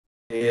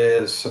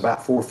is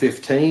about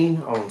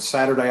 4:15 on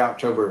Saturday,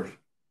 October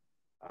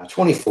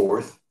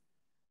 24th.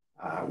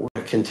 We're going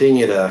to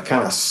continue to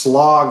kind of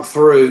slog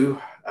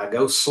through,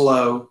 go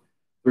slow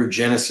through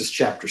Genesis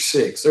chapter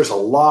 6. There's a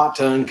lot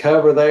to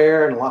uncover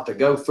there and a lot to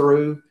go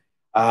through.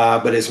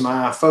 But as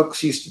my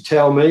folks used to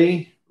tell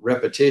me,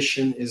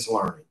 repetition is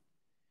learning.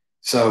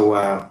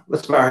 So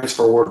let's bow our heads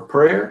for a word of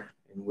prayer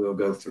and we'll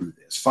go through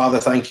this. Father,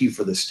 thank you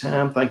for this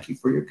time. Thank you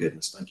for your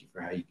goodness. Thank you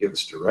for how you give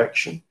us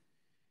direction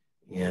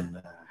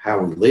in how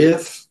we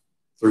live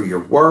through your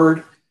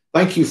word.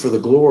 Thank you for the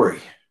glory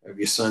of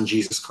your son,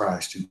 Jesus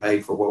Christ, who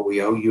paid for what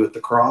we owe you at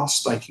the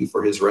cross. Thank you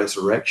for his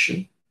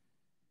resurrection,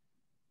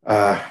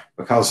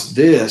 because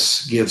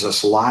this gives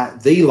us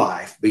the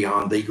life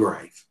beyond the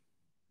grave.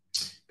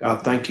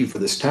 God, thank you for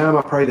this time.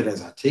 I pray that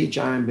as I teach,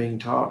 I am being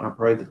taught, and I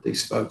pray that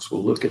these folks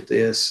will look at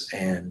this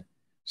and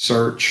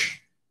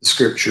search the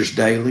scriptures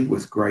daily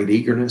with great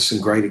eagerness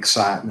and great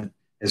excitement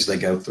as they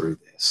go through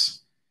this.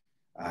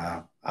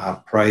 I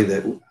pray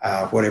that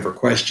whatever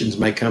questions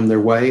may come their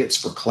way, it's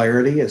for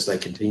clarity as they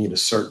continue to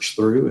search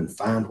through and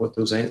find what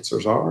those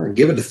answers are and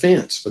give a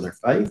defense for their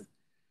faith.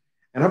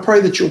 And I pray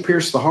that you'll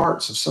pierce the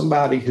hearts of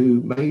somebody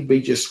who may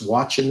be just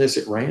watching this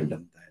at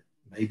random, that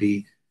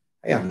maybe,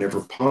 hey, I've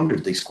never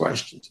pondered these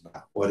questions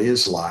about what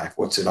is life,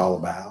 what's it all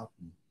about.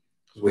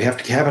 Because we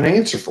have to have an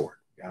answer for it.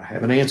 We've got to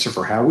have an answer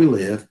for how we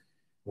live,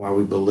 why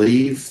we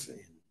believe,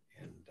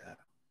 and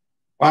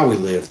why we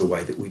live the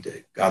way that we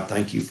do. God,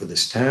 thank you for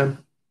this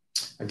time.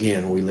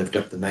 Again, we lift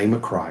up the name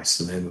of Christ,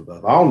 the name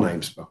above all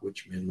names by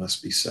which men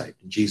must be saved.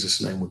 In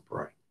Jesus' name we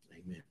pray.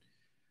 Amen.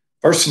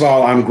 First of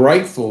all, I'm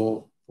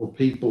grateful for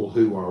people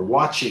who are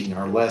watching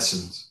our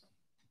lessons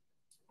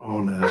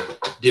on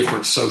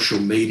different social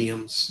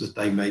mediums that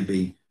they may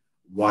be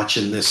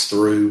watching this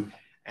through.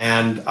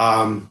 And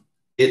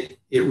it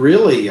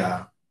really,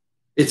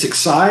 it's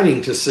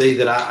exciting to see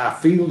that I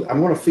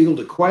want to field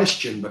a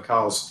question,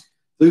 because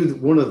through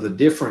one of the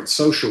different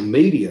social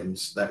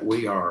mediums that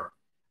we are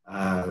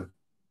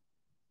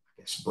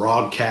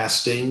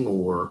broadcasting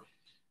or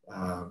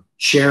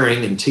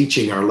sharing and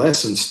teaching our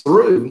lessons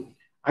through,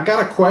 I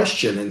got a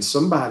question, and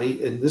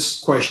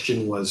this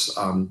question was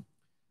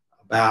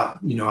about,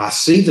 I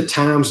see the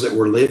times that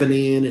we're living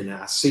in, and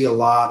I see a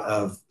lot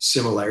of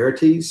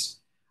similarities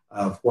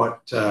of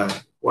what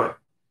the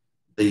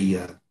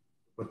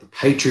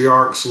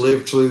patriarchs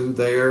lived through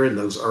there in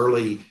those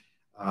early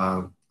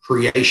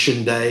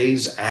creation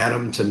days,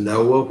 Adam to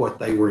Noah, what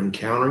they were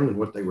encountering and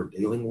what they were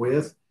dealing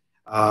with.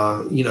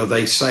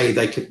 They say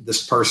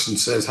this person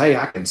says, hey,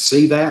 I can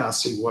see that. I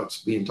see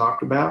what's being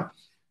talked about.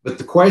 But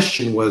the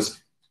question was,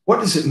 what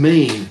does it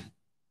mean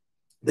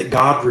that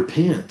God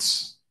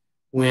repents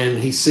when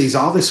he sees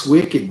all this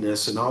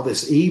wickedness and all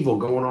this evil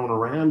going on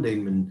around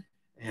him?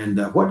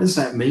 And what does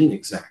that mean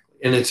exactly?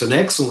 And it's an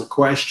excellent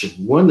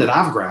question, one that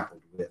I've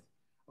grappled with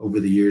over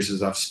the years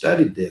as I've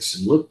studied this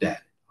and looked at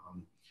it.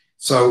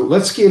 So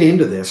let's get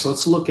into this.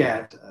 Let's look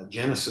at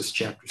Genesis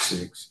chapter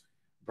 6,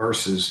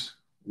 verses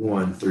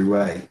 1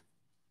 through 8.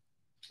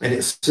 And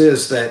it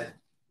says that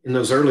in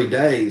those early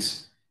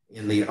days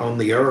on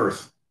the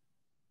earth,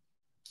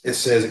 it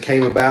says it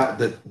came about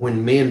that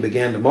when men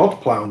began to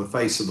multiply on the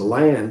face of the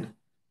land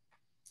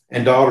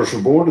and daughters were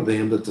born to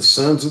them, that the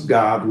sons of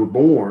God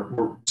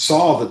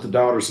saw that the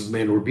daughters of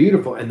men were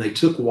beautiful, and they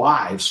took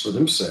wives for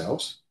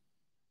themselves,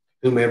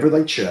 whomever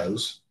they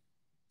chose.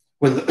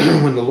 When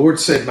the Lord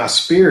said,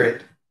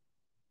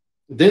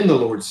 then the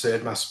Lord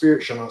said, my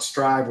spirit shall not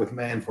strive with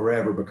man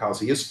forever, because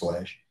he is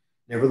flesh.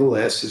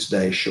 Nevertheless, his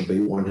days shall be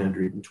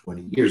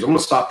 120 years. I'm going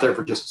to stop there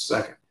for just a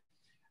second.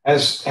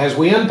 As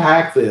we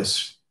unpack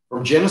this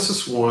from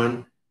Genesis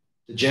 1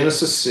 to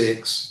Genesis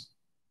 6,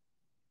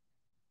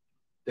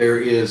 there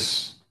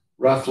is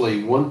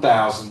roughly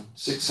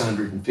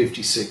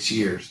 1,656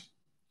 years.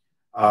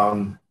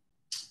 I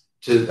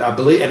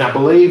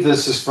believe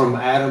this is from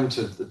Adam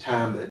to the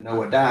time that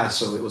Noah died,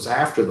 so it was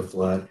after the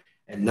flood.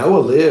 And Noah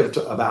lived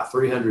about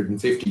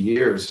 350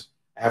 years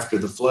after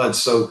the flood.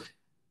 So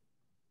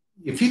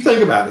if you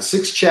think about it,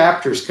 6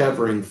 chapters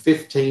covering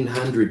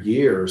 1,500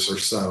 years or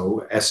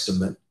so,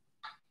 estimate,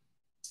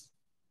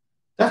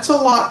 that's a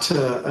lot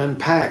to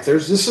unpack.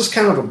 This is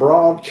kind of a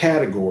broad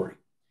category.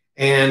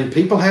 And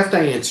people have to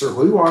answer,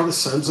 who are the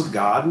sons of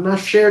God? And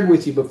I've shared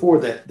with you before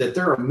that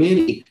there are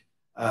many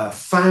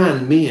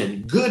fine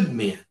men, good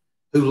men,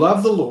 who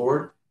love the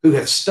Lord, who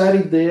have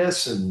studied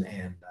this, and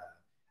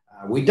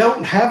we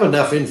don't have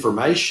enough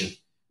information,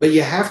 but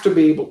you have to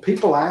be able,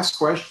 people ask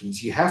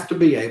questions, you have to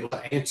be able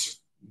to answer.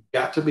 You've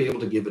got to be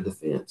able to give a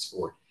defense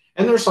for it.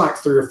 And there's like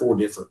 3 or 4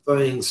 different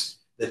things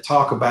that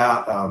talk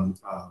about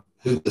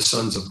who the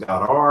sons of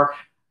God are.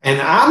 And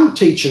I'm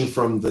teaching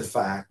from the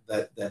fact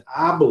that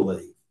I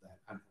believe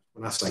that,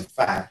 when I say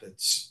fact,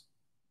 it's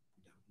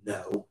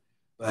no,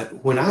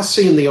 but when I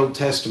see in the Old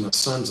Testament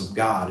sons of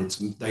God,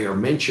 they are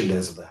mentioned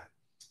as the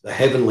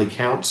heavenly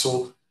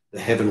council, the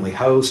heavenly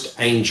host,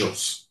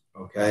 angels.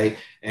 Okay,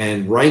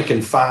 and rank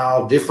and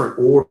file, different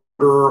order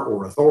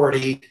or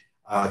authority.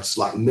 It's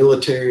like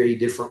military,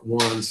 different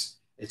ones.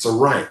 It's a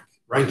rank,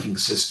 ranking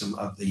system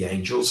of the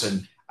angels.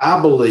 And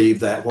I believe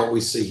that what we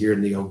see here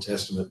in the Old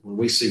Testament, when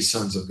we see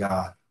sons of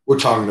God, we're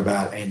talking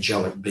about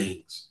angelic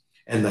beings.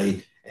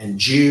 And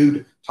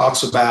Jude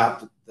talks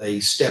about they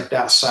stepped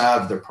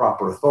outside of their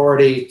proper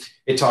authority.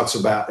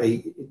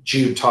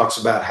 Jude talks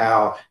about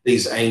how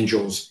these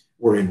angels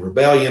were in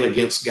rebellion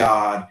against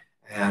God,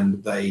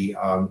 and they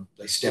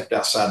stepped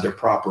outside their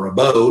proper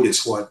abode,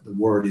 is what the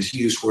word is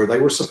used, where they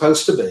were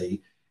supposed to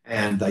be,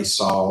 and they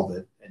saw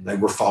that, and they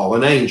were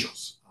fallen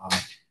angels,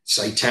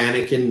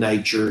 satanic in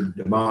nature,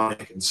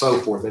 demonic, and so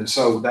forth. And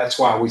so that's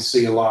why we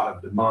see a lot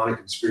of demonic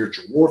and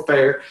spiritual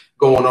warfare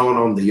going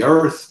on the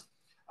earth.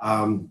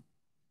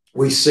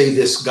 We see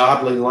this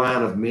godly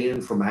line of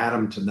men from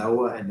Adam to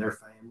Noah and their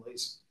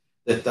families,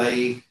 that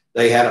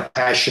they had a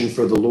passion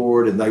for the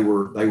Lord, and they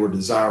were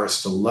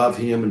desirous to love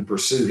him and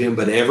pursue him.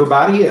 But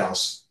everybody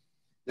else,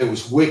 there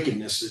was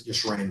wickedness that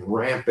just ran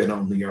rampant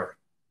on the earth.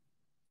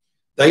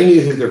 They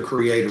knew who their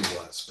creator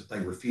was, but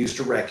they refused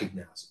to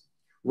recognize him.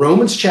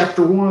 Romans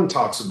chapter 1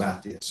 talks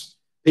about this.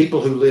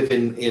 People who live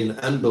in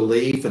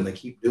unbelief, and they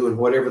keep doing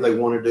whatever they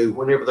want to do,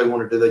 whenever they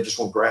want to do, they just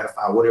want to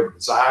gratify whatever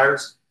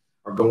desires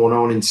are going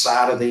on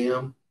inside of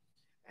them.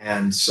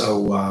 And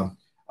so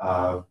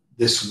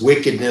this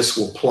wickedness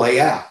will play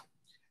out.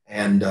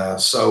 And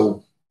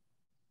so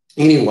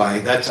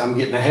anyway, I'm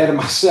getting ahead of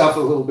myself a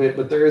little bit,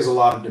 but there is a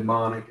lot of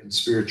demonic and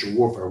spiritual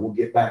warfare. We'll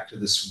get back to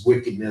this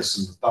wickedness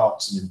and the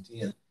thoughts and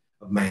intent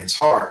of man's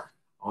heart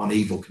on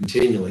evil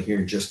continually here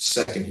in just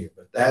a second here.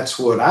 But that's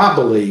what I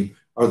believe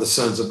are the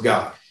sons of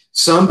God.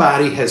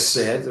 Somebody has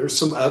said, there's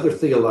some other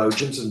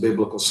theologians and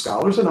biblical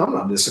scholars, and I'm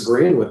not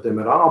disagreeing with them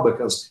at all,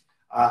 because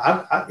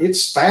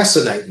it's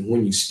fascinating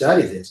when you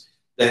study this,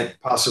 that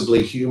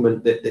possibly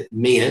human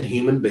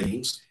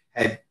beings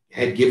had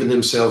given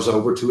themselves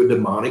over to a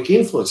demonic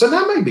influence. And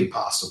that may be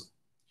possible.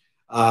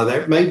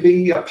 That may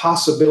be a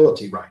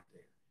possibility right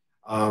there.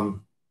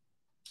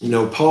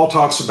 Paul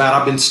talks about,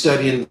 I've been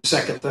studying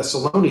 2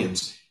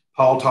 Thessalonians.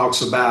 Paul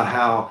talks about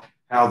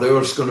how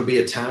there's going to be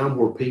a time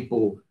where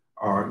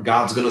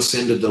God's going to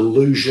send a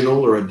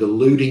delusional or a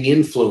deluding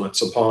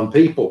influence upon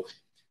people.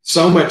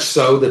 So much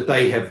so that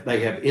they have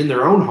in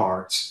their own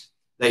hearts,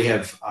 they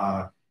have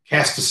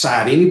cast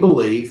aside any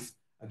belief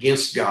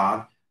against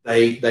God.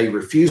 They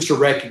refuse to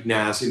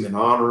recognize him and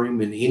honor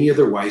him in any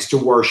other ways, to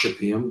worship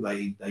him.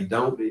 They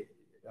don't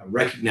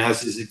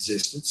recognize his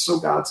existence. So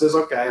God says,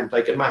 okay, I'm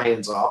taking my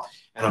hands off,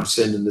 and I'm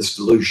sending this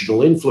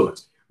delusional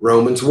influence.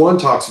 Romans 1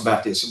 talks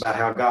about this, about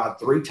how God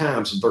 3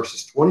 times in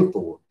verses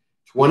 24,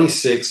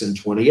 26, and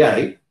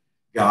 28,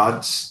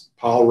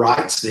 Paul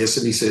writes this,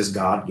 and he says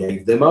God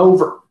gave them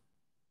over,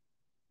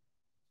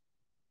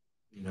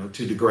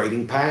 to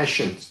degrading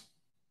passions,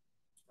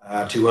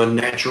 to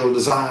unnatural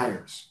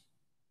desires,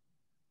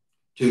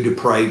 to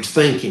depraved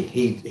thinking.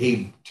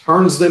 He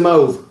turns them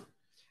over.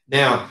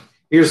 Now,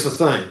 here's the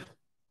thing.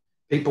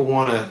 People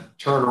want to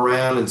turn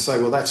around and say,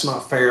 well, that's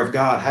not fair of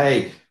God.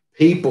 Hey,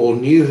 people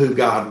knew who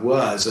God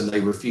was, and they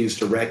refused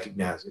to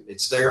recognize him.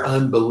 It's their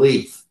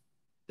unbelief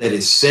that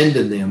is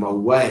sending them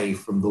away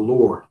from the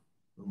Lord.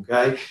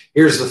 Okay?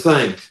 Here's the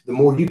thing. The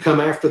more you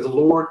come after the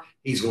Lord,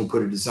 he's going to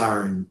put a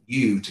desire in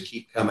you to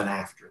keep coming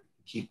after it,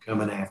 keep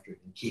coming after it,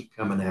 and keep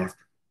coming after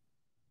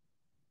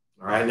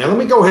it. All right, now let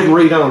me go ahead and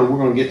read on, and we're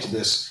going to get to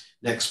this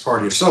next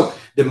part here. So,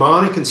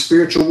 demonic and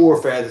spiritual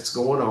warfare that's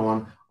going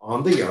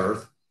on the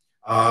earth.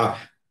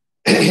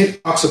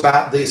 It talks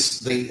about the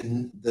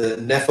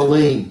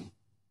Nephilim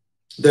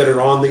that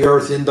are on the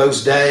earth in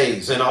those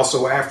days, and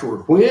also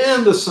afterward,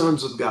 when the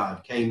sons of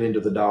God came into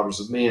the daughters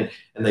of men,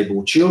 and they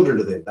bore children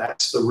to them.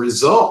 That's the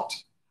result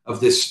of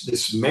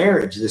this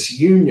marriage, this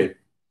union.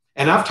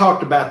 And I've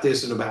talked about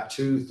this in about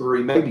 2,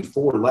 3, maybe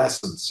 4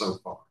 lessons so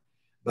far.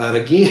 But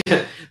again,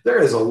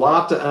 there is a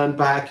lot to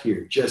unpack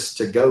here just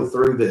to go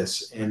through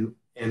this. And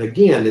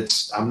again,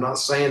 I'm not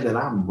saying that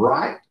I'm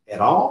right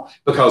at all,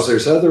 because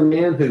there's other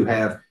men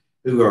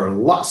who are a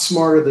lot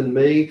smarter than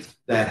me,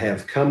 that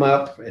have come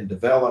up and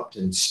developed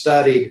and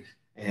studied,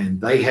 and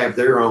they have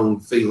their own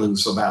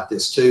feelings about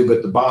this too.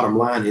 But the bottom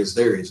line is,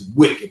 there is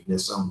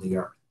wickedness on the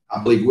earth.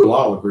 I believe we'll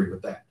all agree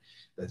with that.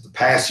 That the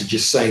passage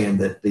is saying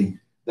that the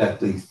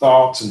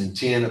thoughts and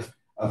intent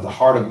of the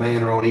heart of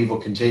man are on evil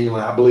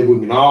continually. I believe we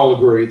can all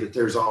agree that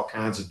there's all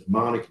kinds of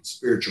demonic and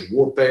spiritual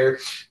warfare,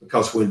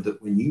 because when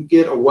you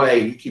get away,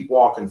 you keep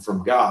walking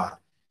from God,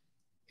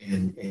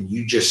 and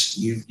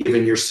you've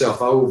given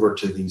yourself over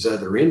to these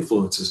other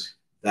influences,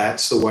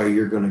 that's the way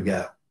you're going to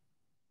go.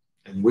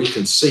 And we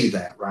can see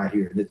that right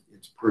here. And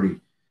it's pretty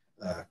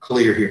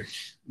clear here.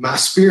 My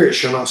spirit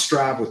shall not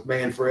strive with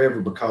man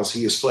forever, because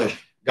he is flesh.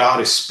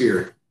 God is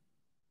spirit.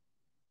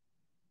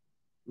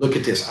 Look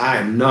at this.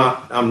 I'm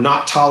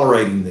not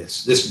tolerating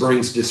this. This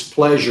brings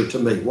displeasure to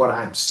me, what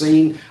I'm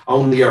seeing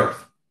on the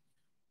earth.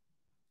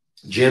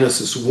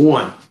 Genesis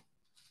 1,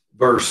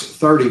 verse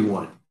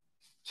 31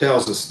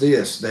 tells us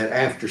this, that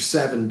after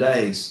 7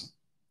 days,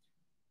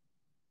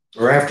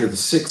 or after the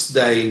 6th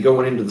day and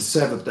going into the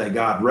 7th day,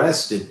 God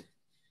rested,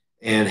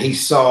 and he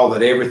saw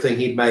that everything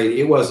he'd made,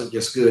 it wasn't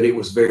just good, it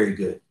was very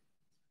good.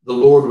 the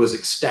Lord was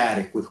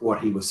ecstatic with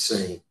what he was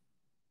seeing.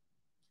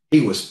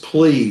 He was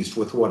pleased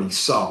with what he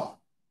saw.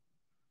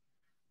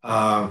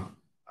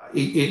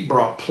 It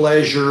brought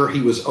pleasure.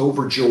 He was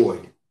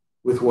overjoyed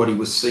with what he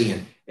was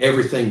seeing.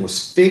 Everything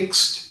was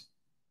fixed.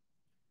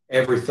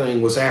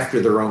 Everything was after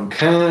their own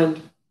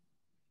kind.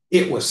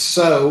 It was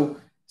so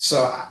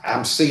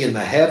I'm seeing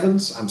the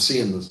heavens. I'm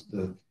seeing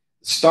the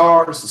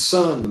stars, the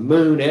sun, the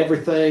moon,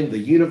 everything, the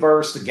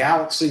universe, the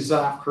galaxies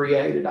that I've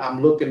created.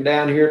 I'm looking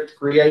down here at the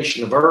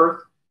creation of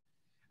earth.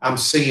 I'm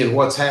seeing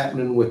what's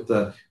happening with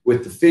the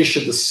fish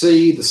of the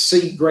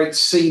sea, great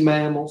sea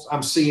mammals.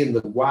 I'm seeing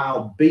the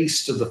wild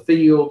beasts of the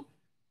field.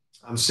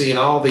 I'm seeing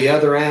all the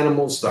other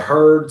animals, the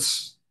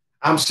herds.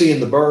 I'm seeing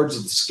the birds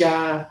of the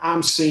sky.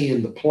 I'm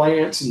seeing the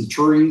plants and the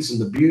trees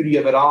and the beauty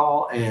of it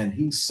all. And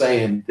he's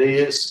saying,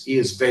 this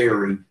is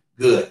very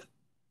good.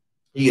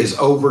 He is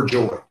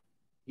overjoyed.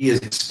 He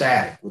is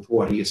ecstatic with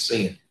what he is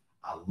seeing.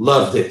 I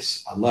love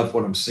this. I love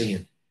what I'm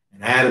seeing.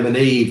 And Adam and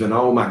Eve, and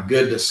oh my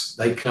goodness,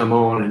 they come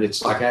on, and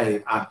it's like,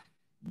 hey,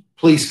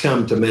 please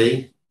come to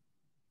me.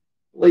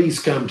 Please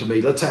come to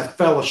me. Let's have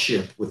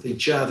fellowship with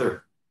each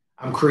other.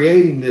 I'm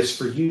creating this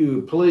for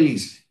you,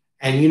 please.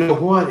 And you know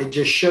what? It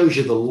just shows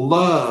you the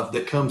love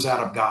that comes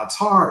out of God's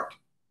heart.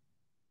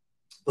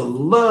 The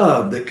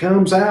love that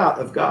comes out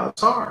of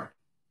God's heart.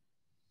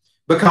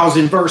 Because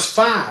in verse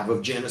 5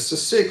 of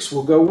Genesis 6,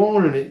 we'll go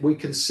on and we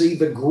can see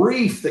the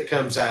grief that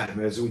comes out of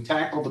him as we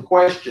tackle the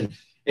question.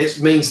 It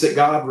means that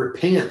God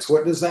repents.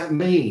 What does that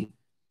mean?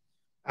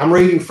 I'm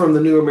reading from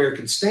the New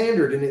American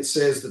Standard, and it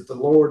says that the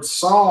Lord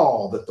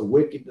saw that the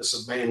wickedness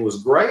of man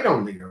was great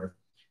on the earth,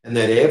 and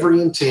that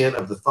every intent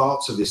of the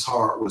thoughts of his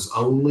heart was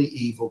only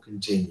evil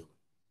continually.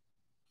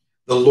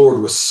 The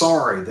Lord was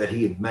sorry that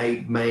he had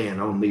made man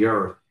on the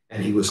earth,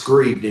 and he was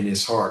grieved in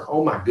his heart.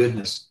 Oh my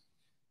goodness.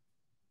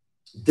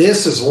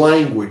 This is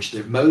language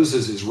that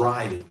Moses is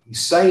writing. He's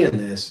saying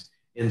this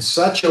in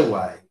such a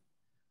way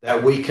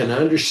that we can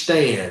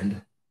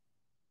understand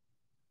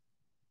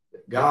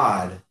that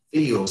God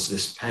feels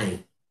this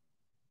pain.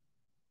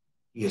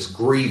 He is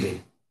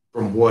grieving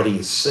from what he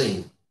has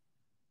seen.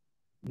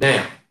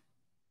 Now,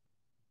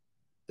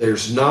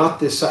 there's not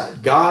this,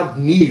 God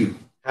knew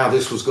how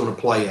this was going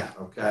to play out,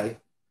 okay?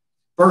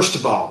 First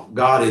of all,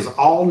 God is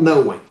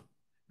all-knowing.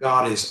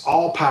 God is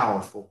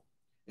all-powerful.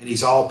 And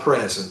he's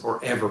all-present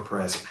or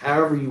ever-present,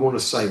 however you want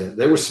to say that.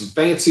 There were some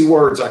fancy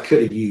words I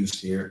could have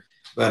used here,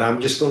 but I'm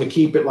just going to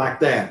keep it like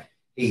that.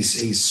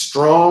 He's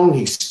strong.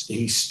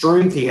 He's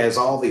strength. He has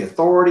all the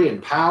authority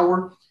and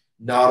power.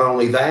 Not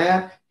only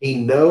that, he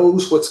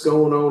knows what's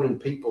going on in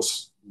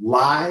people's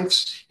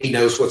lives. He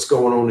knows what's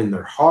going on in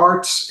their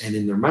hearts and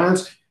in their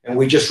minds. And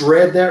we just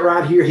read that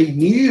right here. He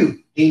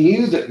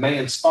knew that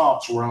man's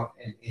thoughts were on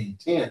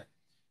intent.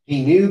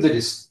 He knew that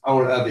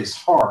of his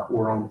heart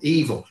were on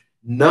evil.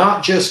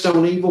 Not just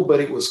on evil,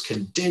 but it was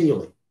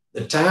continually.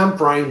 The time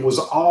frame was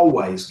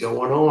always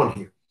going on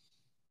here.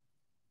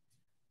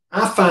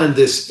 I find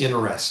this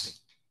interesting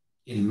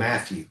in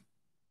Matthew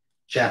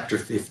chapter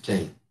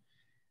 15.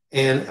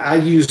 And I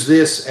use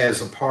this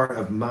as a part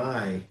of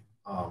my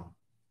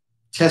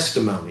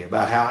testimony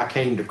about how I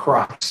came to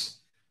Christ.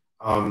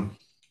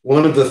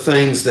 One of the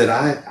things that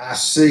I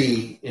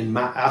saw in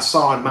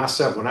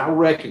myself when I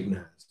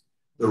recognized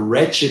the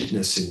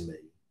wretchedness in me,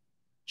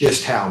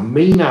 just how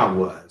mean I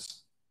was,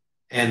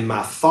 and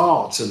my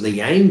thoughts and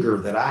the anger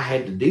that I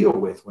had to deal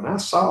with, when I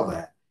saw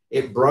that,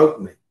 it broke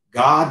me.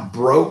 God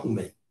broke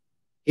me.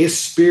 His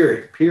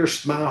spirit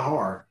pierced my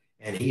heart,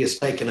 and he has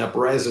taken up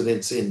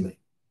residence in me.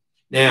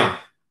 Now,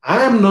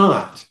 I'm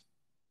not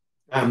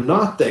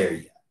there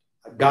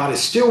yet. God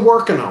is still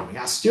working on me.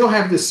 I still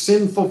have this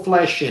sinful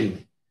flesh in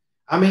me.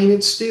 I mean,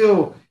 it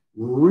still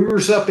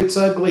rears up its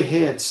ugly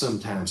head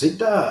sometimes. It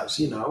does,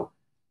 you know.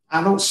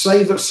 I don't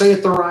say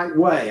it the right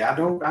way. I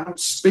don't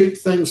speak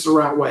things the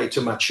right way to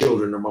my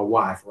children or my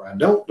wife, or I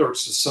don't to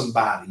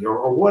somebody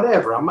or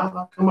whatever. I might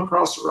not come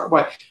across the right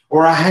way.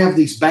 Or I have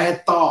these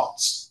bad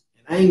thoughts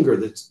and anger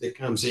that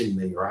comes in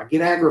me, or I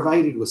get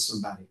aggravated with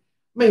somebody.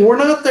 I mean, we're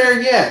not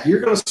there yet.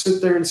 You're going to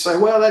sit there and say,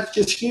 well, that's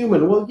just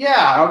human. Well,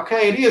 yeah,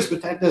 okay, it is,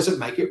 but that doesn't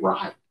make it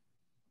right.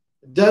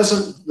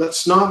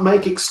 Let's not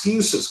make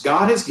excuses.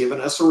 God has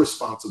given us a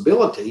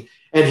responsibility,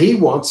 and he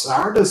wants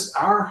our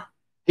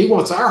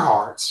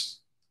hearts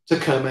to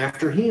come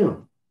after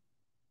him.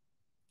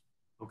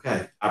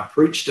 Okay, I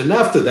preached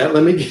enough to that.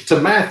 Let me get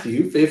to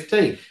Matthew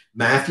 15.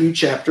 Matthew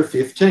chapter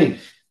 15.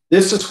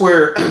 This is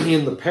where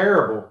in the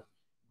parable,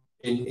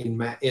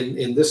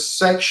 in this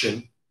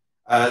section,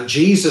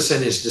 Jesus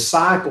and his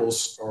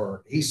disciples,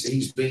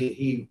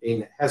 he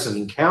has an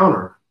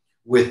encounter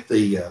with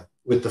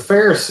the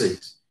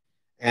Pharisees,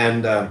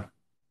 and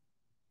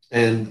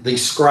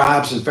these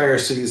scribes and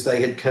Pharisees,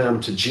 they had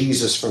come to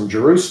Jesus from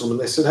Jerusalem, and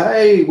they said,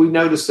 "Hey, we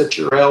noticed that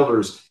your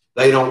elders,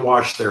 they don't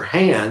wash their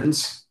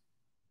hands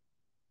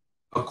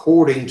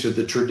according to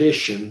the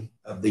tradition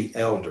of the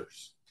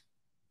elders."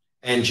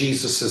 And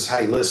Jesus says,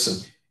 "Hey,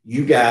 listen,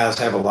 you guys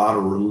have a lot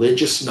of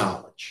religious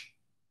knowledge."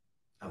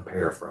 I'm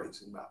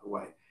paraphrasing, by the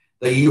way.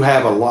 That you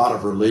have a lot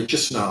of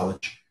religious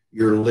knowledge.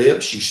 Your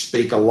lips, you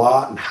speak a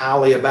lot and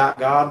highly about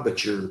God,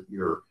 but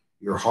your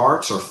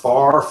hearts are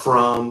far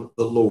from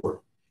the Lord.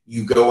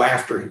 You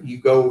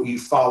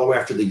follow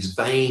after these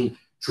vain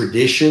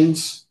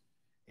traditions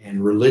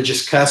and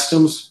religious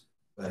customs,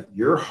 but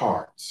your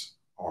hearts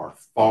are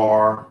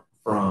far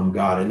from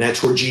God. And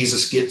that's where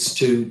Jesus gets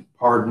to,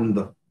 pardon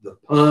the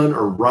pun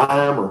or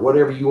rhyme or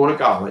whatever you want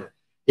to call it,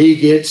 he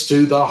gets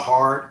to the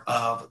heart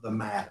of the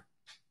matter.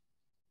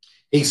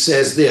 He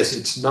says this,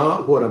 it's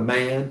not what a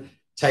man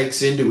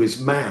takes into his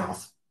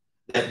mouth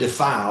that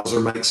defiles or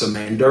makes a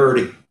man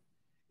dirty.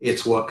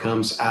 It's what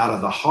comes out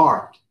of the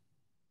heart.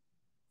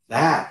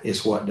 That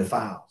is what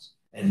defiles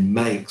and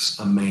makes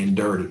a man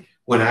dirty.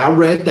 When I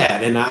read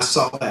that and I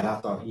saw that, I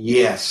thought,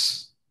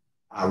 yes,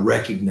 I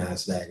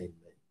recognize that in me.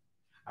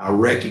 I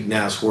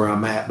recognize where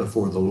I'm at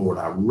before the Lord.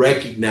 I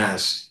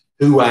recognize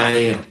who I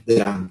am,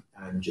 that I'm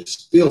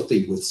just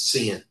filthy with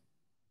sin.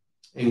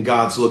 And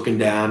God's looking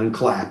down and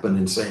clapping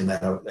and saying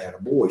that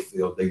a boy,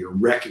 Phil, that you're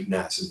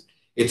recognizing.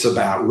 It's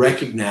about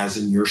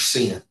recognizing your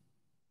sin,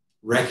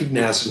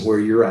 recognizing where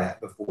you're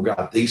at before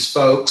God. These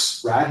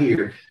folks right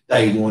here,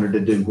 they wanted to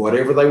do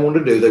whatever they wanted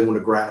to do. They want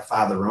to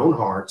gratify their own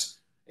hearts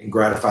and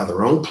gratify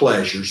their own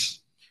pleasures.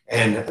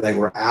 And they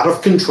were out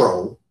of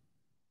control,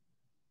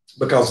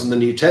 because in the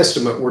New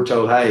Testament, we're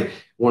told, hey,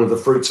 one of the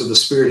fruits of the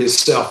Spirit is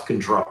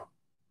self-control.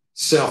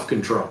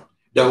 Self-control.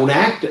 Don't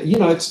act,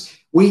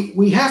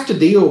 we have to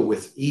deal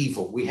with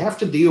evil. We have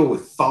to deal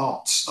with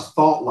thoughts, a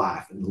thought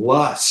life, and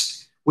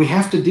lust. We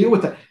have to deal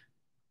with that.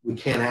 We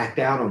can't act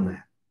out on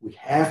that. We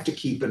have to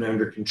keep it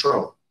under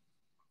control.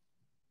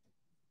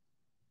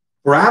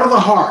 For out of the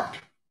heart,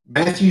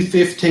 Matthew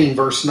 15,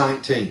 verse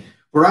 19,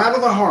 for out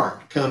of the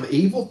heart come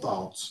evil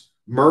thoughts,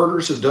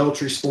 murders,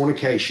 adulteries,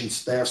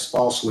 fornications, thefts,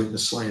 false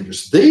witness,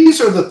 slanders.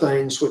 These are the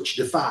things which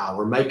defile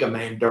or make a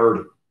man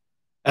dirty.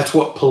 That's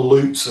what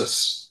pollutes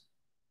us.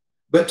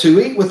 But to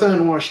eat with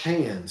unwashed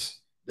hands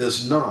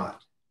does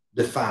not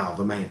defile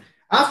the man.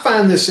 I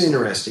find this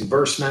interesting.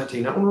 Verse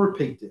 19, I want to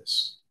repeat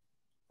this.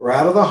 For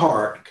out of the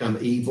heart come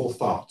evil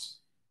thoughts.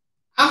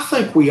 I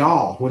think we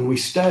all, when we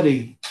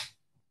study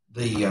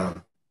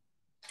the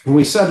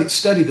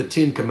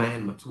Ten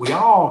Commandments, we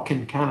all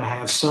can kind of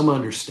have some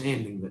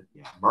understanding that,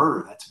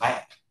 murder, that's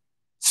bad.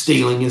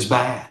 Stealing is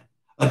bad.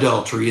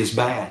 Adultery is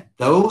bad.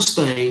 Those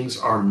things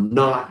are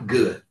not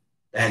good.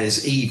 That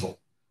is evil.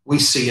 We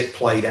see it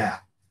played out.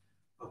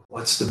 But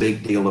what's the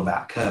big deal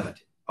about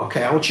coveting?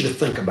 Okay, I want you to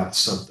think about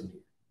something here.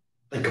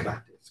 Think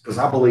about this, because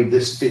I believe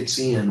this fits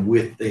in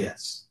with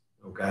this,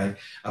 okay,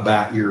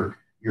 about your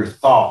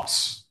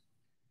thoughts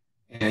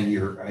and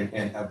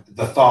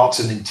the thoughts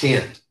and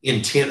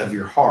intent of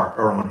your heart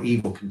are on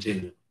evil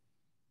continually.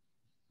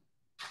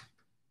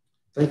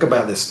 Think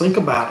about this. Think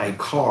about a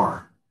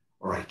car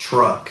or a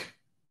truck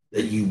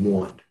that you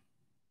want.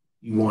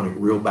 You want it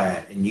real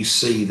bad, and you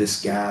see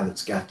this guy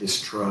that's got this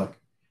truck,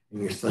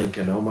 and you're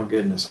thinking, "Oh my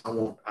goodness, I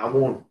don't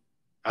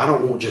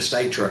want just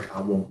a truck.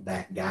 I want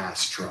that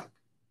guy's truck."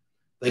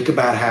 Think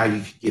about how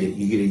you could get it.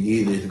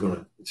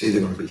 It's either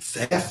going to be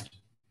theft.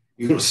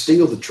 You're going to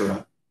steal the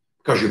truck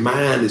because your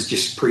mind is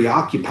just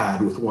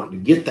preoccupied with wanting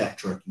to get that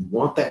truck. You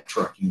want that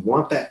truck. You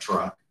want that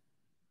truck.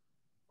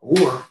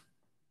 Or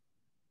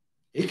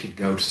it could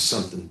go to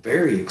something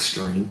very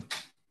extreme,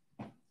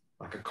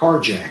 like a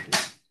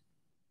carjacking.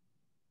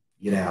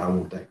 Get out, I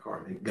want that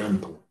car at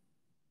gunpoint.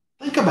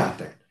 Think about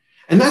that.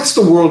 And that's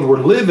the world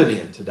we're living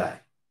in today.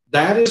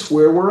 That is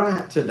where we're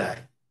at today.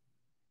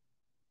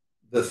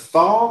 The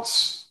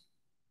thoughts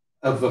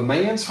of the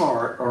man's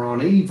heart are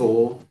on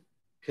evil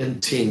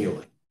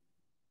continually.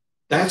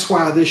 That's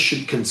why this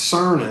should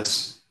concern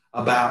us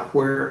about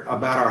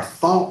our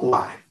thought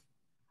life.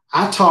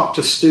 I talk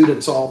to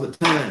students all the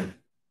time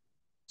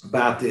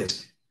about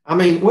this.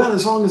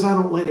 As long as I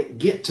don't let it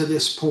get to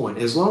this point,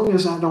 as long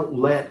as I don't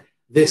let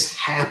this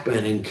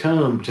happen and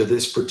come to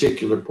this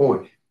particular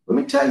point. Let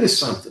me tell you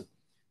something.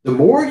 The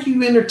more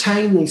you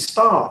entertain these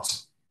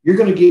thoughts, you're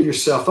going to give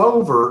yourself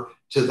over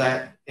to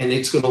that, and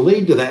it's going to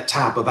lead to that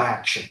type of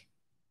action.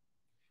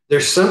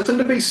 There's something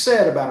to be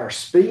said about our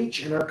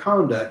speech and our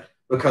conduct,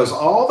 because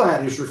all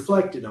that is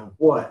reflected on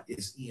what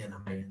is in a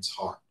man's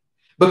heart.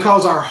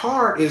 Because our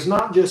heart is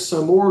not just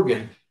some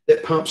organ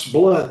that pumps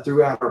blood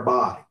throughout our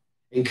body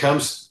and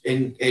comes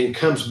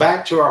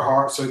back to our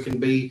heart so it can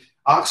be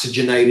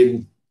oxygenated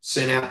and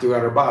sent out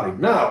throughout our body.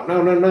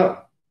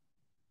 No.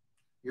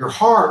 Your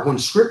heart, when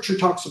Scripture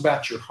talks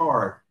about your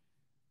heart,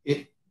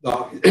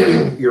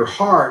 your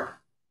heart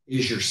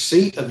is your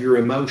seat of your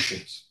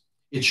emotions.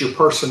 It's your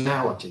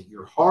personality.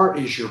 Your heart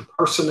is your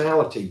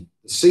personality,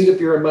 the seat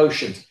of your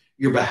emotions,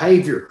 your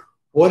behavior.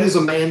 What is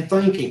a man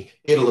thinking?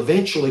 It'll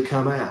eventually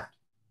come out.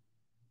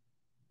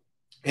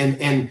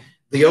 And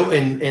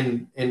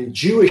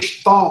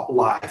Jewish thought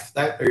life,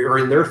 or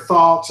in their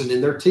thoughts and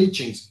in their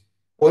teachings,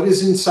 what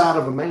is inside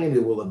of a man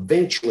who will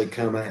eventually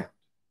come out.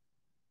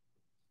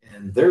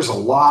 And there's a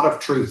lot of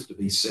truth to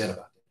be said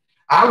about that.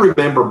 I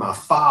remember my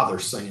father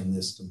saying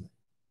this to me.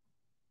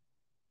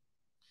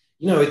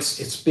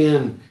 It's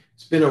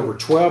been over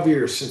 12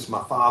 years since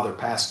my father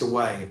passed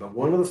away, but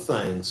one of the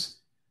things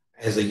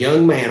As a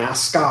young man, I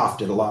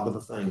scoffed at a lot of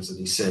the things that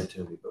he said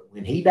to me. But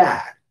when he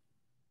died,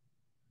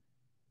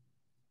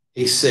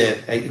 he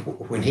said,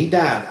 when he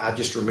died, I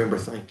just remember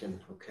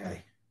thinking,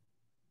 okay,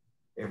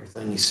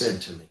 everything he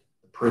said to me,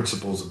 the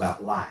principles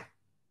about life,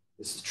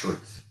 is the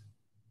truth.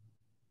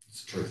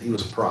 It's the truth. He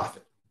was a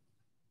prophet.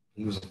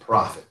 He was a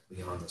prophet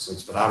beyond the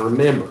sense. But I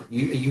remember,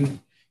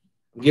 I'm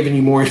giving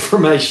you more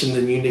information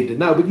than you need to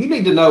know, but you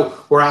need to know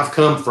where I've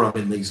come from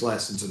in these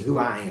lessons and who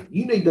I am.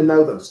 You need to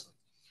know those things.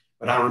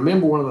 But I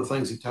remember one of the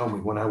things he told me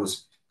when I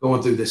was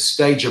going through this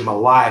stage of my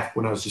life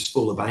when I was just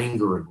full of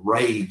anger and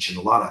rage and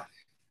a lot of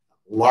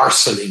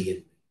larceny in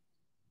me.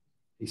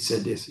 He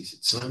said this, he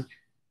said, son,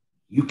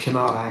 you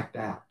cannot act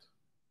out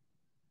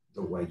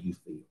the way you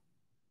feel.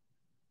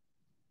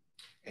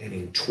 And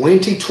in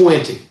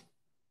 2020,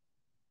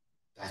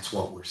 that's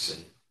what we're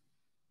seeing.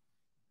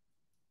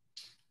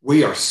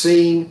 We are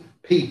seeing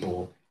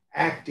people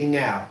acting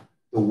out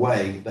the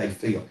way they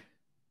feel.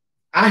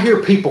 I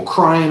hear people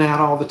crying out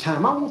all the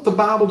time. I want the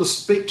Bible to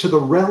speak to the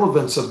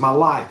relevance of my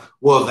life.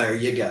 Well, there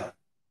you go.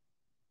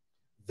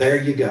 There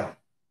you go.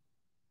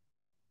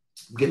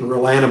 I'm getting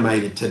real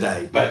animated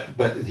today, but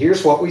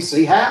here's what we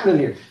see happening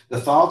here. The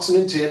thoughts and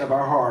intent of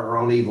our heart are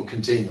on evil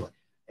continually.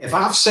 If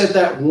I've said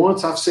that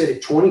once, I've said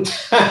it 20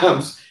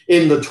 times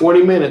in the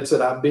 20 minutes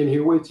that I've been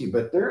here with you.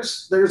 But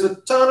there's a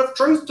ton of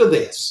truth to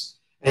this.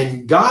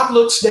 And God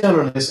looks down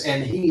on this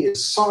and he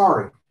is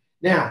sorry.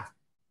 Now,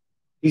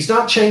 he's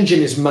not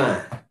changing his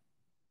mind.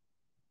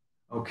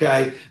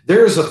 Okay?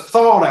 There's a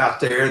thought out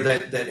there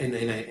that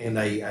in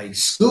a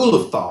school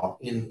of thought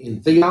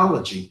in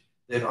theology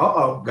that,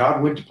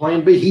 God went to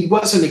plan B. He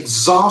wasn't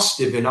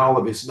exhaustive in all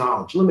of his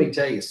knowledge. Let me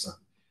tell you something.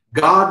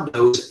 God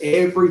knows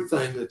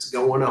everything that's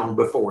going on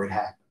before it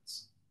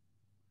happens.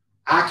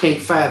 I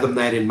can't fathom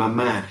that in my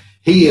mind.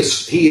 He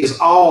is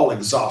all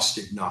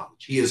exhaustive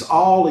knowledge. He is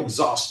all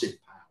exhaustive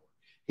power.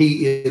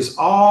 He is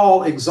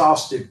all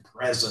exhaustive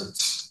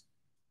presence.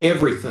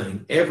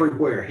 Everything,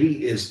 everywhere.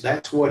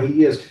 That's what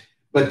he is.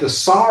 But the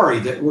sorry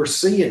that we're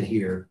seeing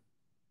here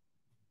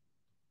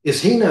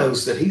is he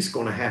knows that he's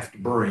going to have to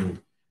bring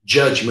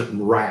judgment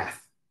and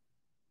wrath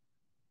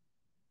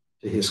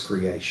to his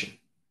creation.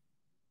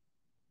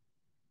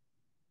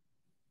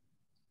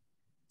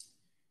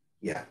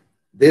 Yeah,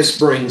 this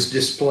brings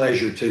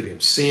displeasure to him.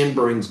 Sin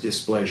brings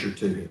displeasure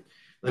to him.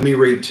 Let me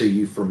read to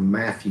you from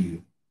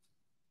Matthew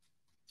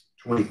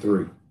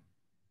 23.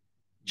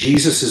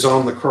 Jesus is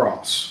on the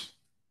cross.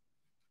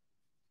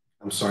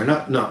 I'm sorry,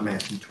 not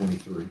Matthew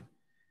 23.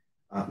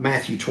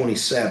 Matthew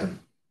 27.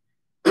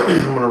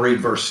 I'm going to read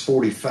verse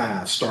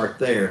 45. Start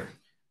there.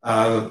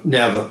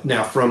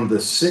 Now from the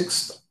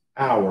 6th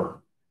hour,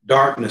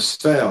 darkness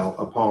fell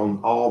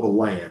upon all the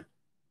land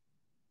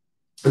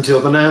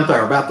until the 9th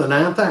hour. About the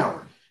 9th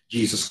hour,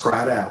 Jesus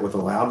cried out with a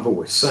loud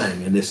voice,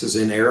 saying, and this is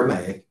in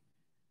Aramaic,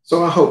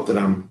 so I hope that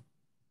I'm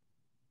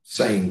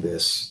saying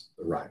this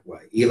the right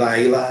way.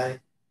 Eli, Eli,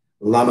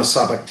 lama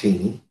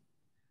sabachthani.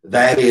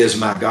 That is,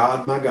 my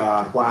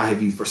God, why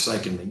have you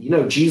forsaken me? You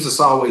know, Jesus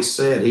always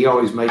said, he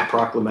always made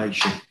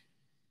proclamation,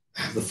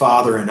 the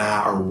Father and I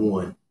are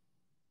one.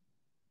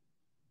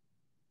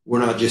 We're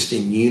not just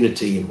in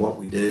unity in what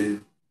we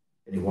do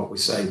and in what we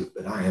say,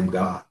 but I am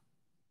God.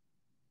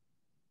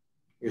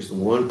 Here's the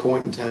one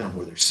point in time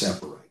where they're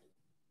separated.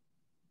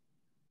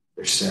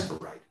 They're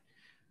separated.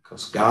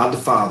 Because God the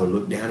Father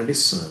looked down at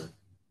his Son.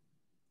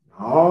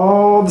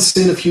 All the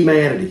sin of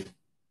humanity,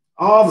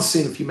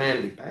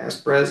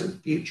 past,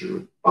 present,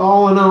 future,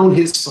 falling on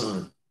his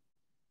Son.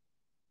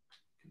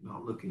 Could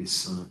not look at his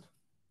Son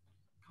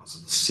because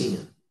of the sin that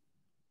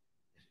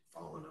had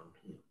fallen on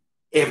him.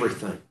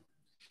 Everything.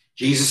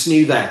 Jesus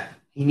knew that.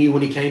 He knew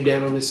when he came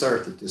down on this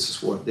earth that this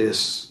is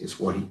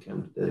what he'd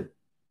come to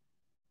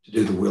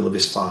do the will of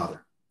his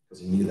Father,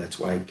 because he knew that's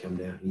why he'd come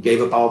down. He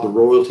gave up all the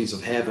royalties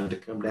of heaven to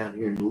come down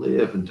here and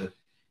live and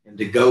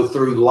to go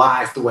through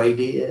life the way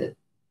he did,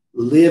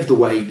 live the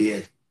way he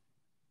did.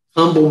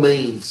 Humble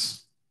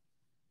means.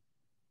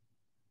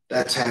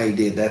 That's how he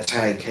did. That's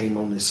how he came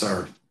on this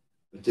earth.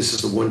 But this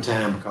is the one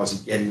time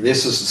and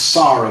this is the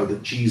sorrow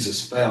that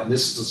Jesus felt. And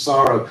this is the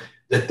sorrow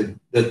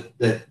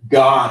that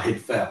God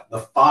had felt. The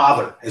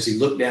Father, as he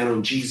looked down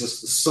on Jesus,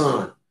 the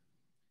Son.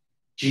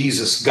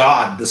 Jesus,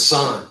 God, the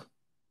Son.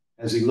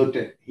 As he looked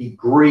at, he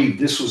grieved.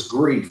 This was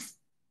grief.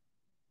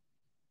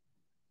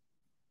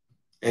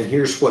 And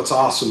here's what's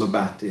awesome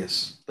about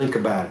this. Think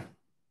about it.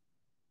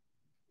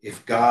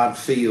 If God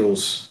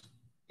feels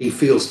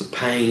the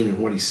pain and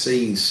what he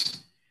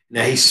sees.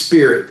 Now he's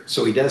spirit,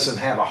 so he doesn't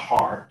have a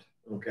heart.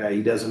 Okay,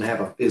 he doesn't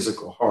have a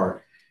physical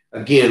heart.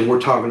 Again,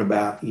 we're talking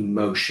about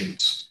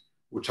emotions.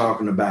 We're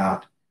talking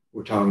about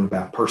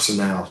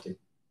personality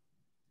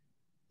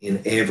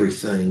in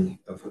everything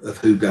of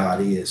who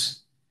God is.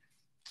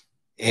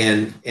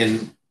 And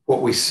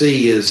what we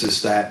see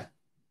is that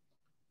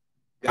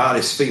God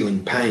is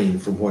feeling pain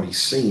from what he's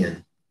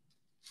seeing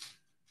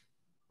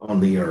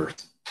on the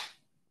earth.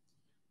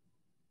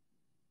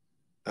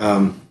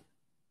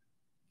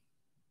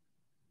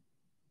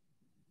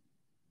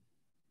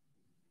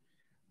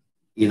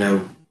 You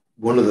know,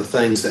 one of the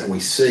things that we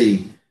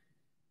see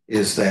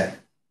is that,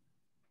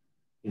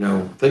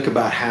 think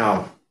about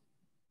how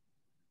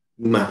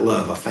you might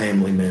love a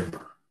family member.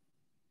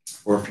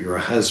 Or if you're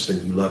a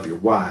husband, you love your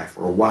wife,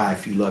 or a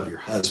wife, you love your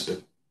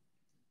husband.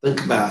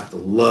 Think about the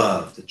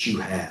love that you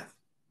have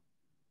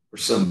for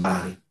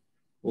somebody.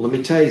 Well, let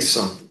me tell you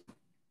something.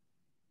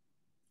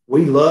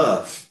 We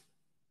love,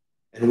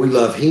 and we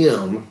love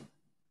him.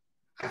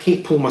 I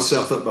can't pull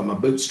myself up by my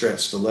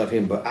bootstraps to love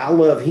him, but I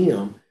love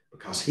him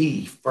because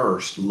he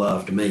first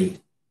loved me.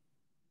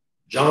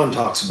 John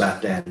talks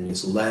about that in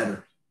his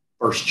letter,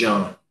 1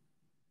 John.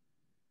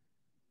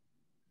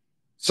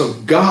 So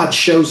God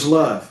shows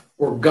love.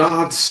 For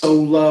God so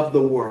loved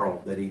the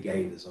world that he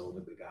gave his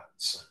only begotten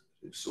Son.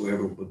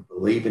 Whosoever would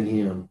believe in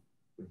him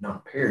would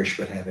not perish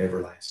but have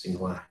everlasting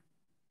life.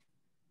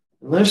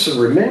 And listen,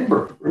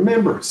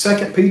 remember,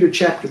 2 Peter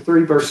chapter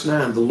 3, verse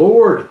 9, the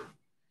Lord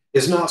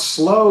is not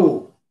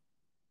slow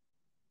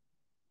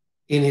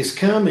in his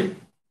coming,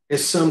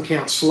 as some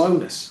count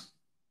slowness,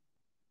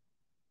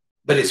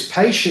 but is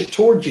patient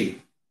toward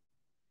you,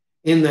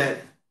 in that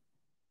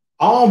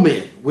all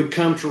men would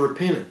come to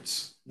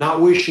repentance, not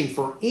wishing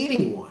for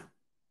anyone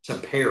to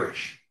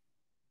perish.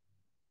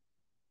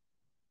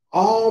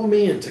 All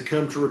men to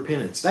come to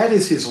repentance. That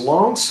is his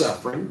long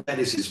suffering. That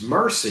is his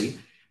mercy.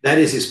 That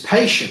is his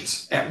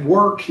patience at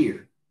work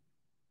here.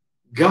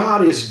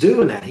 God is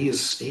doing that. He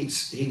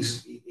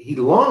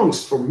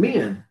longs for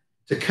men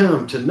to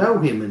come to know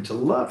him and to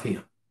love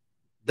him.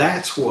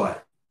 That's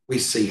what we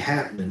see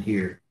happening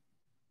here.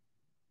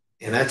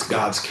 And that's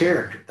God's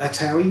character. That's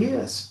how he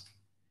is.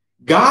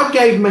 God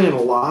gave man a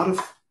lot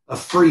of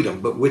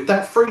freedom, but with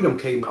that freedom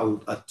came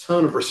a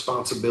ton of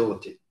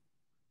responsibility.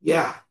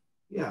 Yeah.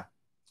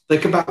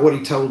 Think about what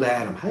he told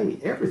Adam. Hey,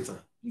 everything.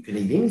 You can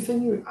eat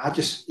anything. I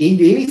just eat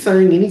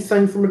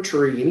anything from a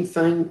tree, any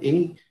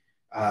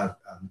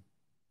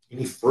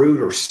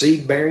fruit or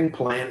seed-bearing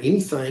plant,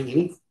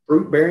 any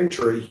fruit-bearing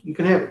tree, you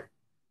can have it.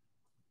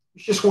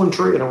 It's just one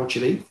tree I don't want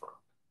you to eat from.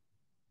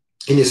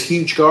 In his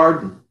huge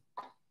garden.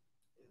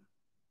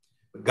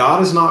 But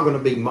God is not going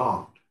to be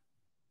mocked.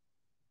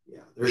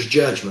 Yeah, there's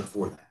judgment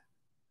for that.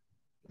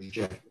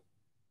 Judgment.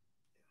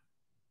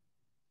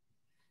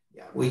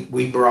 Yeah,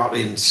 we brought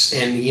in,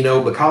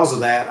 and because of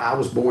that, I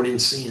was born in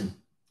sin.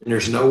 And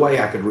there's no way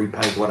I could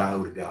repay what I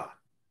owe to God.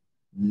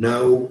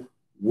 No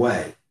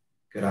way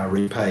could I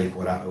repay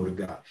what I owe to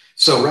God.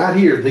 So right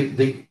here,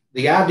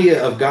 the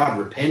idea of God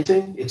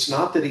repenting, it's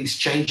not that he's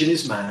changing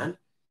his mind.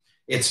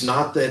 It's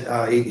not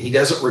that he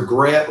doesn't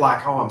regret,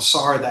 like, oh, I'm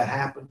sorry that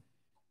happened.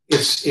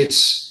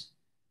 It's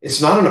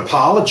not an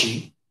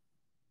apology,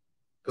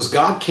 because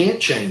God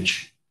can't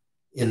change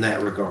in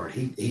that regard.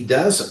 He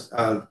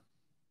doesn't.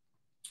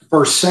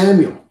 1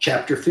 Samuel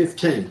chapter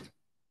 15,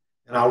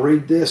 and I'll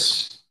read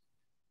this.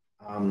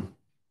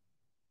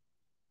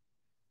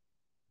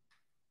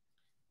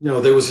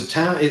 There was a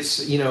time,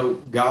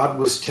 God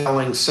was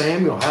telling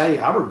Samuel, hey,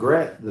 I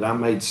regret that I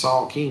made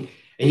Saul king.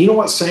 And you know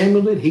what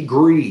Samuel did? He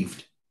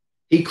grieved.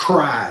 He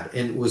cried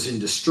and was in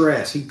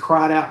distress. He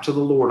cried out to the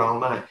Lord all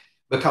night,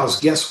 because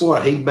guess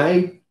what? He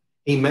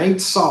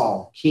made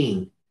Saul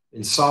king.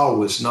 And Saul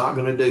was not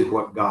going to do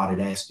what God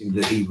had asked him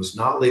to do. He was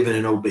not living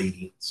in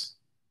obedience.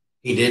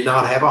 He did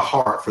not have a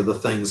heart for the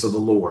things of the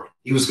Lord.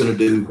 He was going to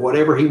do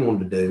whatever he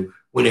wanted to do,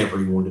 whenever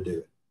he wanted to do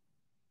it.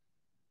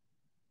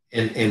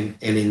 And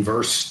in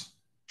verse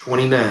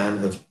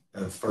 29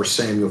 of 1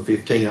 Samuel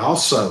 15,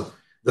 also,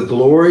 the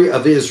glory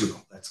of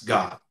Israel, that's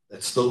God,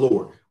 that's the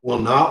Lord, will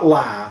not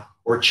lie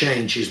or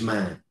change his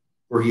mind,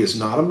 for he is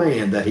not a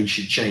man that he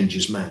should change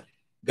his mind.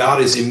 God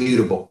is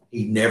immutable.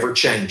 He never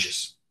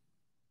changes.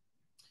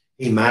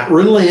 He might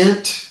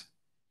relent.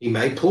 He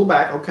may pull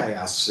back. Okay,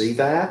 I see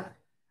that.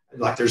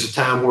 Like there's a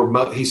time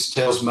where he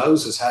tells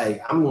Moses, hey,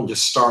 I'm going to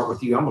just start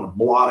with you. I'm going to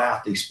blot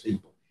out these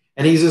people.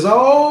 And he says,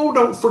 oh,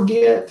 don't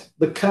forget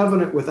the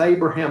covenant with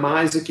Abraham,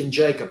 Isaac, and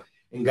Jacob.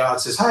 And God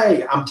says,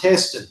 hey, I'm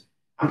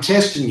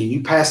testing you.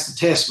 You passed the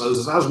test,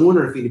 Moses. I was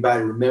wondering if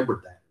anybody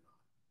remembered that.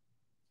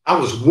 I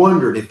was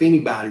wondering if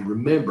anybody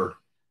remembered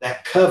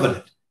that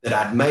covenant that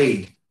I'd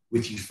made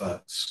with you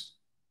folks.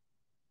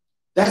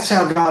 That's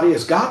how God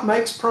is. God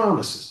makes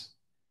promises.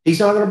 He's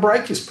not going to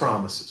break his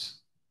promises.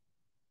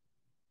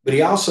 But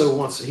he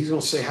also he's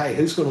going to say, hey,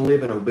 who's going to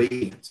live in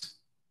obedience?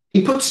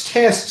 He puts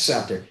tests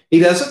out there. He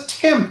doesn't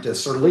tempt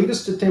us or lead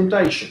us to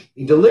temptation.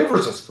 He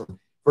delivers us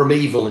from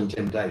evil and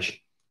temptation.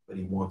 But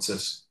he wants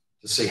us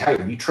to say, hey,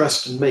 are you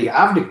trusting me?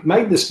 I've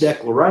made this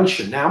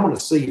declaration. Now I'm going to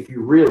see if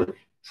you're really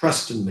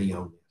trusting me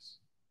on this.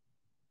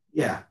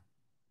 Yeah.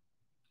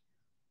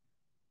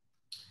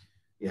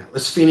 Yeah,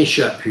 let's finish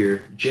up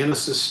here.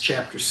 Genesis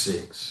chapter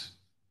 6.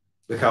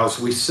 Because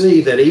we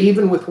see that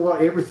even with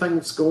everything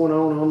that's going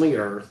on the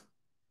earth,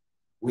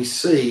 we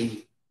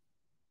see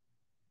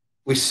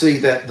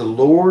that the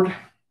Lord,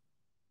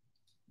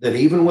 that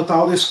even with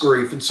all this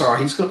grief and sorrow,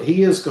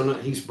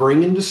 he's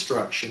bringing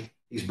destruction.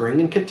 He's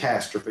bringing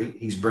catastrophe.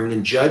 He's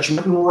bringing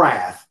judgment and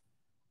wrath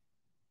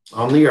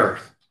on the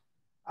earth.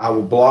 I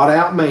will blot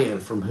out man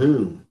from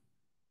whom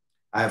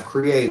I have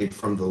created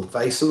from the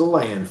face of the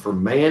land,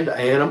 from man to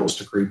animals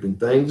to creeping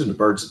things and the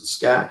birds of the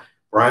sky.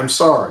 For I am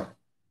sorry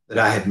that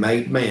I have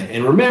made man.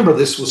 And remember,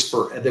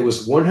 there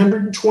was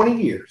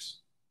 120 years.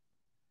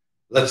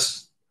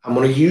 I'm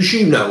going to use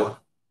you, Noah,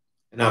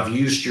 and I've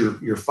used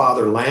your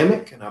father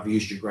Lamech, and I've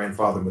used your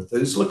grandfather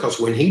Methuselah, because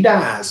when he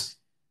dies,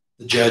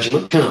 the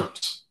judgment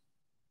comes.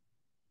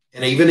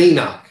 And even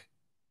Enoch,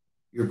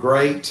 your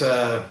great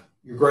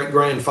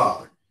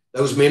grandfather,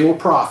 those men were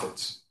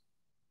prophets.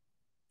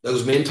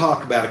 Those men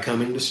talked about a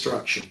coming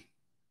destruction.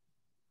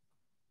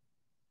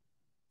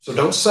 So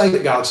don't say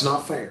that God's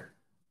not fair.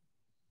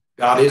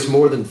 God is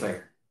more than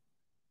fair.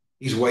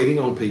 He's waiting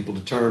on people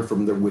to turn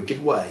from their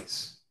wicked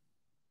ways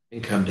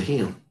and come to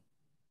him.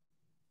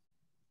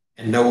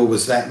 And Noah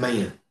was that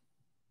man.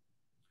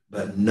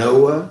 But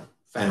Noah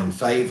found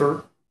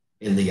favor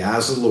in the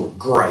eyes of the Lord.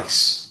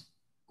 Grace.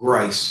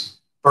 Grace.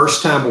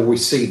 First time where we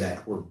see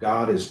that, where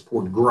God has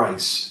poured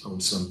grace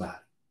on somebody.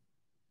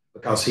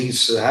 Because he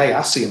said, hey,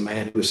 I see a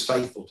man who is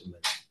faithful to me.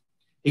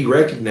 He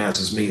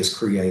recognizes me as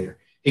creator.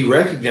 He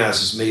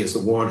recognizes me as the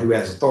one who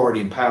has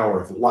authority and power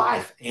of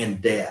life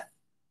and death.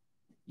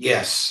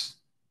 Yes.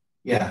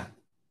 Yeah.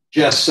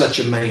 Just such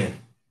a man.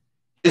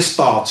 His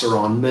thoughts are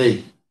on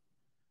me,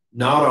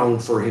 not on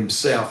for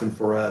himself and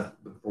for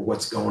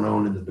what's going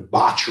on in the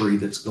debauchery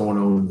that's going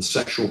on in the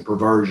sexual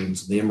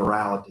perversions, the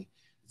immorality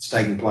that's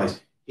taking place.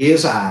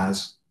 His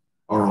eyes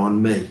are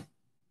on me.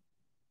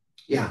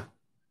 Yeah.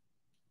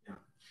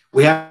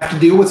 We have to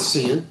deal with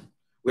sin.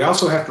 We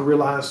also have to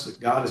realize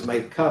that God has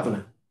made a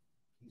covenant.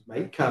 He's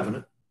made a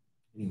covenant,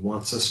 and he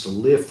wants us to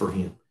live for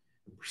him,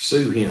 and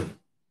pursue him,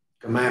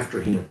 come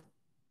after him.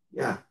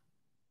 Yeah.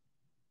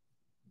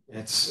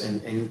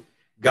 And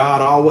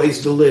God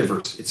always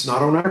delivers. It's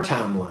not on our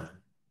timeline.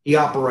 He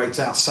operates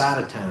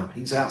outside of time.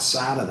 He's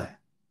outside of that.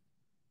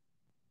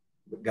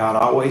 But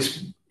God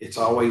it's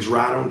always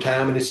right on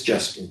time, and it's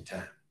just in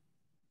time.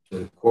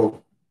 To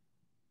quote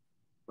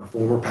my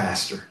former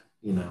pastor,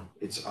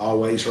 it's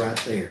always right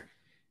there.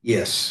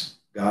 Yes,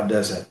 God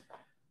does that.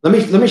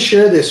 Let me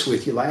share this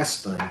with you.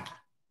 Last thing.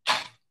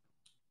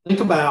 Think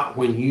about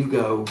when you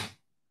go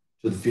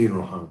to the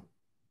funeral home.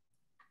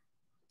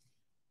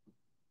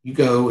 You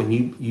go and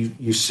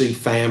you see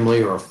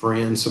family or a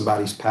friend,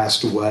 somebody's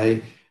passed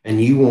away,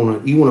 and you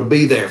want to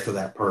be there for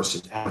that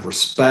person out of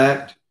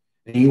respect,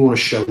 and you want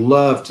to show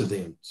love to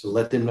them. So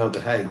let them know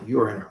that, hey, you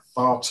are in our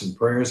thoughts and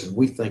prayers, and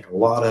we think a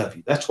lot of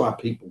you. That's why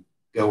people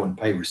go and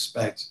pay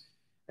respects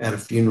at a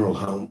funeral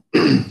home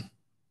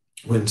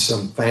when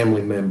some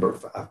family member,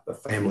 a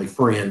family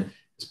friend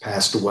has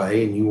passed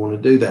away, and you want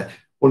to do that.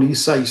 What do you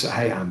say? You say,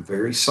 hey, I'm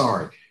very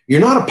sorry.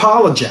 You're not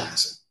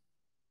apologizing.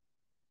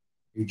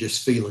 You're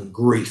just feeling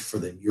grief for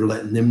them. You're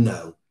letting them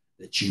know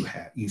that you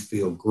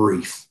feel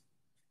grief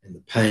and the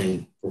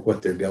pain for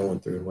what they're going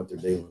through and what they're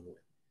dealing with.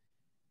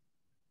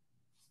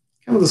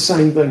 Kind of the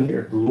same thing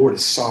here. The Lord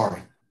is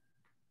sorry.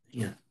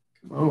 Yeah,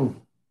 come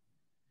on.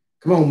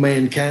 Come on,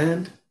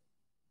 mankind.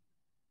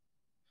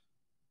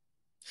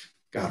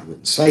 God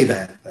wouldn't say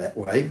that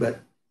way, but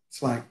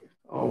it's like,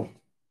 oh,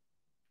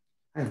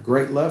 I have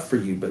great love for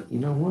you, but you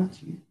know what?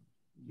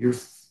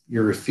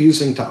 You're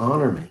refusing to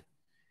honor me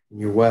in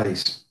your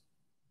ways.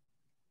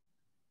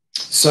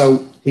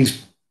 So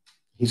he's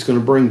going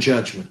to bring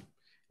judgment.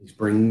 He's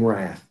bringing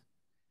wrath.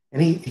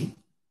 And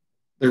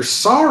there's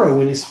sorrow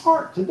in his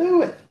heart to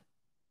do it.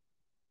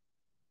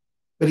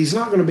 But he's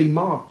not going to be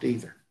mocked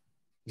either.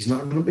 He's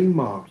not going to be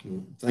mocked,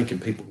 thinking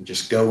people can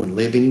just go and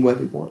live any way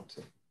they want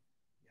to.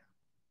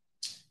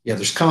 Yeah,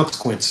 there's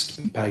consequences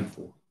to be paid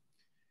for.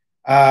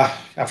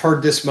 I've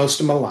heard this most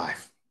of my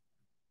life.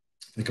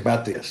 Think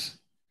about this.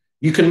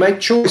 You can make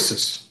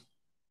choices.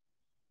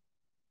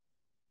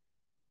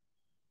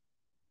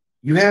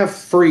 You have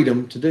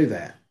freedom to do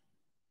that.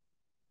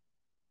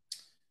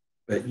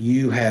 But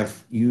you don't have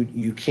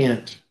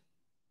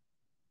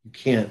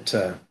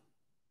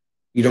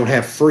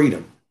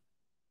freedom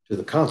to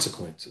the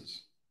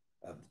consequences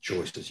of the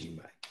choices you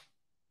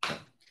make.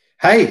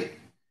 Hey,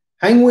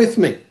 hang with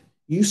me.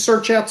 You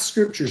search out the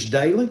scriptures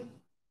daily.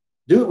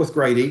 Do it with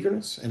great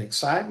eagerness and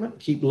excitement.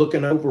 Keep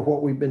looking over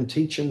what I've been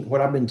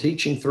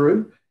teaching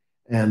through.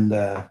 And,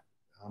 we're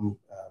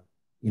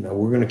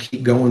going to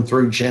keep going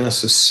through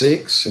Genesis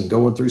 6 and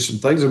going through some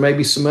things. There may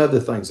be some other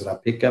things that I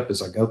pick up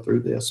as I go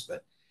through this.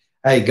 But,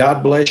 hey,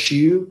 God bless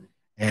you.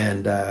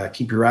 And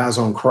keep your eyes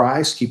on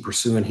Christ. Keep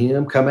pursuing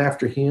him. Come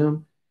after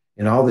him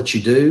in all that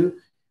you do.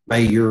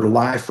 May your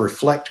life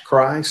reflect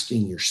Christ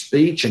in your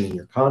speech and in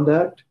your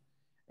conduct.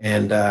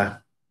 And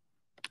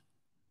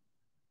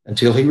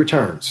until he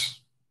returns,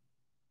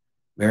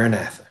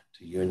 Maranatha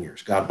to you and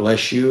yours. God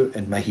bless you,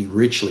 and may he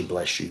richly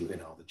bless you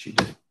in all that you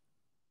do.